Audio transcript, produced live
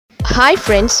Hi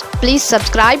friends, please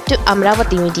subscribe to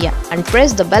Amaravathi Media and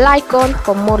press the bell icon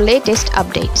for more latest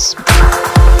updates.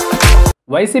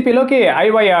 వైసీపీలోకి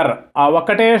IYR ఆ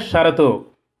ఒక్కటే షరతు.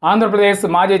 ఆంధ్రప్రదేశ్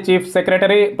మాజీ chief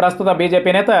secretary, ప్రస్తుత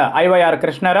BJP నేత ఐవైఆర్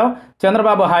కృష్ణారావు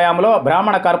చంద్రబాబు హయాంలో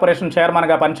బ్రాహ్మణ కార్పొరేషన్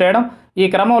చైర్మన్గా పనిచేయడం, ఈ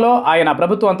క్రమంలో ఆయన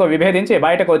ప్రభుత్వంతో విభేదించి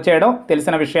బయటకు వచ్చేయడం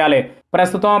తెలిసిన విషయాలే.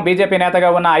 ప్రస్తుతం బీజేపీ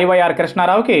నేతగా ఉన్న ఐవైఆర్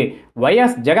కృష్ణారావుకి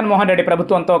వైఎస్ జగన్మోహన్ రెడ్డి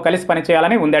ప్రభుత్వంతో కలిసి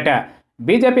పనిచేయాలని ఉందట.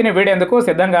 బీజేపీని వీడేందుకు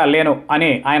సిద్ధంగా లేను అని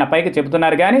ఆయన పైకి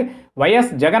చెబుతున్నారు కానీ వైఎస్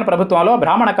జగన్ ప్రభుత్వంలో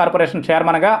బ్రాహ్మణ కార్పొరేషన్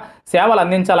చైర్మన్గా సేవలు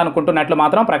అందించాలనుకుంటున్నట్లు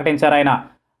మాత్రం ప్రకటించారు ఆయన.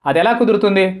 అది ఎలా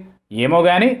కుదురుతుంది ఏమో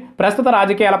కానీ ప్రస్తుత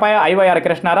రాజకీయాలపై ఐవైఆర్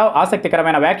కృష్ణారావు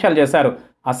ఆసక్తికరమైన వ్యాఖ్యలు చేశారు.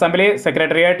 అసెంబ్లీ,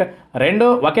 సెక్రటరియేట్ రెండూ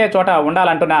ఒకే చోట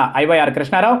ఉండాలంటున్న ఐవైఆర్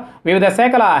కృష్ణారావు వివిధ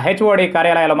శాఖల హెచ్ఓడి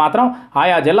కార్యాలయాలు మాత్రం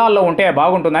ఆయా జిల్లాల్లో ఉంటే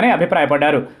బాగుంటుందని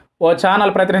అభిప్రాయపడ్డారు. ఓ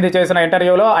ఛానల్ ప్రతినిధి చేసిన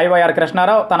ఇంటర్వ్యూలో ఐవైఆర్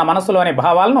కృష్ణారావు తన మనసులోని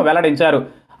భావాలను వెల్లడించారు.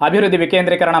 అభివృద్ధి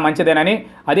వికేంద్రీకరణ మంచిదేనని,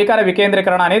 అధికార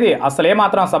వికేంద్రీకరణ అనేది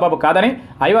అసలేమాత్రం సబబు కాదని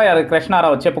ఐవైఆర్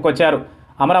కృష్ణారావు చెప్పుకొచ్చారు.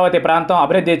 అమరావతి ప్రాంతం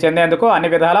అభివృద్ధి చెందేందుకు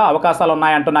అన్ని విధాల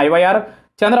అవకాశాలున్నాయంటున్న ఐవైఆర్,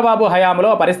 చంద్రబాబు హయాంలో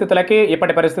పరిస్థితులకి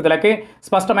ఇప్పటి పరిస్థితులకి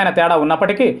స్పష్టమైన తేడా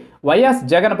ఉన్నప్పటికీ వైఎస్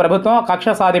జగన్ ప్రభుత్వం కక్ష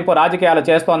సాధింపు రాజకీయాలు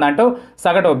చేస్తోందంటూ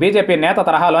సగటు బీజేపీ నేత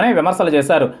తరహాలోనే విమర్శలు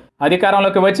చేశారు.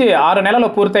 అధికారంలోకి వచ్చి 6 నెలలు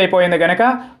పూర్తయిపోయింది గనక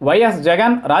వైఎస్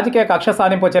జగన్ రాజకీయ కక్ష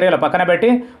సాధింపు చర్యలు పక్కనబెట్టి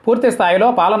పూర్తి స్థాయిలో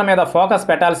పాలన మీద ఫోకస్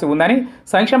పెట్టాల్సి ఉందని,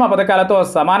 సంక్షేమ పథకాలతో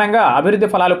సమానంగా అభివృద్ధి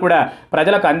ఫలాలు కూడా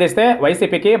ప్రజలకు అందిస్తే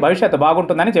వైసీపీకి భవిష్యత్తు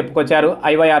బాగుంటుందని చెప్పుకొచ్చారు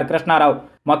ఐవైఆర్ కృష్ణారావు.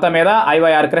 మొత్తం మీద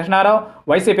ఐవైఆర్ కృష్ణారావు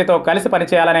వైసీపీతో కలిసి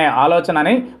పనిచేయాలనే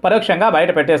ఆలోచనని పరోక్షంగా బయట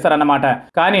పెట్టేశారన్నమాట.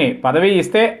 కానీ పదవి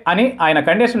ఇస్తే అని ఆయన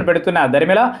కండిషన్ పెడుతున్న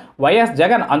దరిమిలా వైఎస్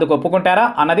జగన్ అందుకు ఒప్పుకుంటారా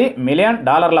అన్నది $1 మిలియన్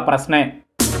ప్రశ్నే.